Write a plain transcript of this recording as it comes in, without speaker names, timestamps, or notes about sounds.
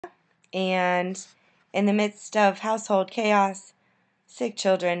And in the midst of household chaos, sick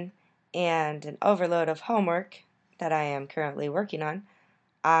children, and an overload of homework that I am currently working on,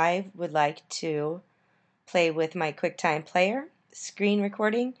 I would like to play with my QuickTime Player, screen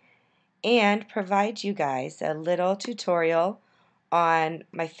recording, and provide you guys a little tutorial on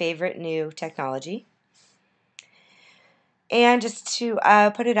my favorite new technology. And just to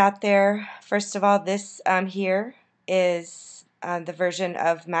put it out there, first of all, this here is the version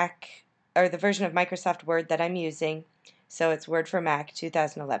of Mac, or the version of Microsoft Word that I'm using. So it's Word for Mac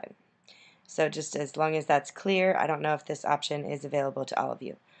 2011. So just as long as that's clear, I don't know if this option is available to all of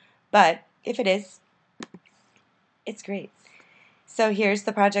you. But if it is, it's great. So here's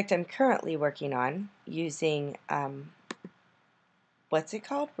the project I'm currently working on using, what's it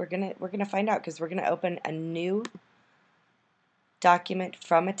called? We're gonna find out, because we're gonna open a new document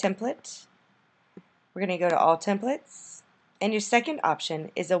from a template. We're gonna go to All Templates, and your second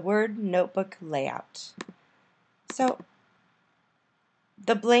option is a Word notebook layout. So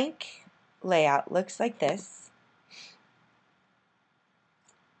the blank layout looks like this,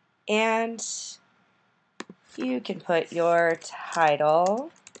 and you can put your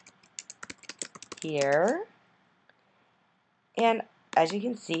title here, and as you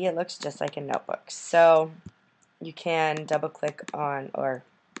can see, it looks just like a notebook. So you can double click on, or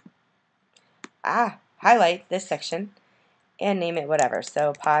highlight this section and name it whatever.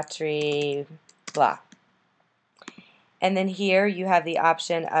 So Patri blah. And then here you have the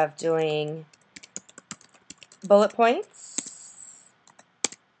option of doing bullet points,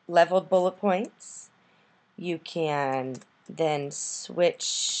 leveled bullet points. You can then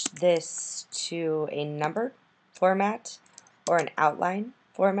switch this to a numbered format or an outline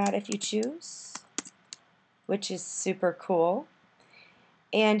format if you choose, which is super cool.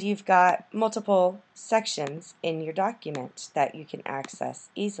 And you've got multiple sections in your document that you can access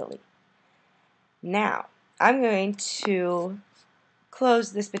easily. Now, I'm going to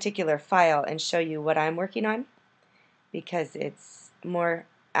close this particular file and show you what I'm working on, because it's more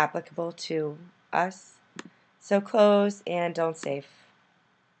applicable to us. So close and don't save.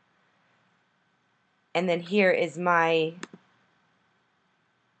 And then here is my,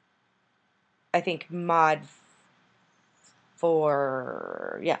 I think, mod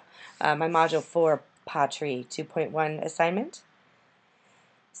for, my module for Patri 2.1 assignment.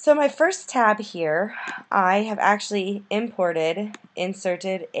 So my first tab here, I have actually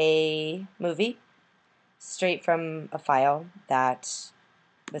inserted a movie straight from a file that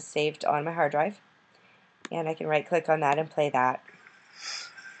was saved on my hard drive. And I can right click on that and play that.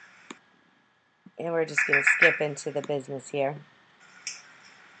 And we're just going to skip into the business here.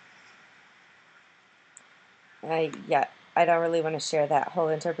 I don't really want to share that whole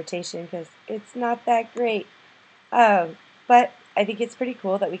interpretation because it's not that great. But I think it's pretty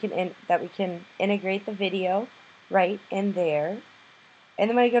cool that we can integrate the video right in there. And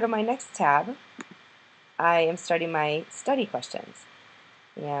then when I go to my next tab, I am starting my study questions,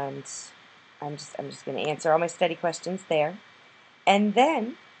 and I'm just going to answer all my study questions there. And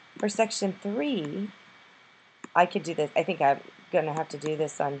then for section 3, I could do this. I think I'm going to have to do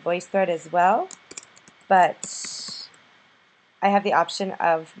this on VoiceThread as well, but I have the option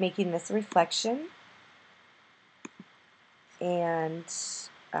of making this a reflection, and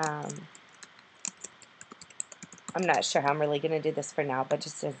I'm not sure how I'm really going to do this for now, but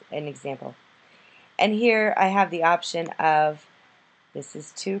just as an example. And here I have the option of, this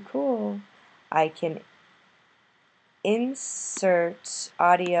is too cool, I can insert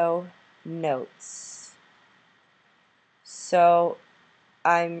audio notes. So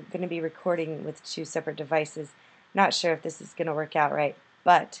I'm going to be recording with 2 separate devices. Not sure if this is going to work out right,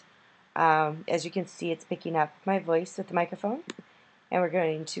 but as you can see, it's picking up my voice with the microphone, and we're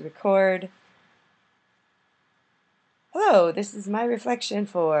going to record. Hello, this is my reflection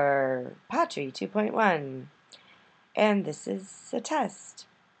for Patri 2.1, and this is a test.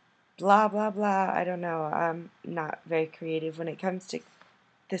 Blah, blah, blah. I don't know. I'm not very creative when it comes to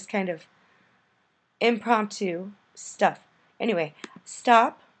this kind of impromptu stuff. Anyway,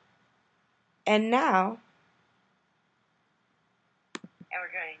 stop. And now, and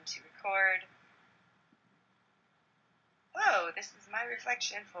we're going to record. Hello, this is my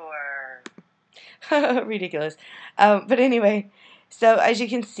reflection for... Ridiculous. But anyway, so as you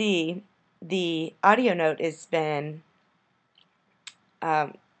can see, the audio note has been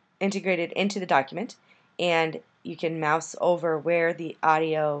integrated into the document, and you can mouse over where the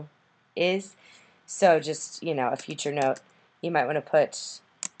audio is. So just, a future note, you might want to put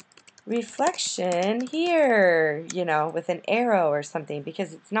reflection here, with an arrow or something,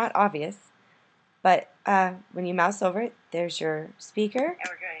 because it's not obvious. But when you mouse over it, there's your speaker. And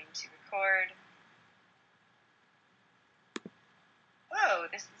we're going to record. Hello,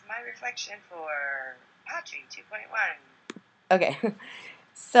 this is my reflection for Pottery 2.1. Okay,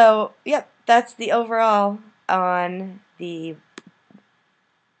 so yep, that's the overall on the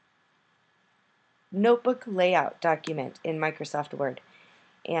notebook layout document in Microsoft Word.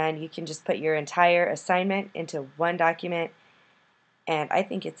 And you can just put your entire assignment into one document, and I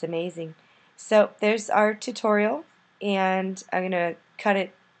think it's amazing. So there's our tutorial, and I'm gonna cut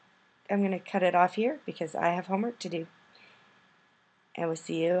it off here because I have homework to do. And we'll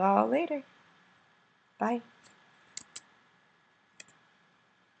see you all later. Bye.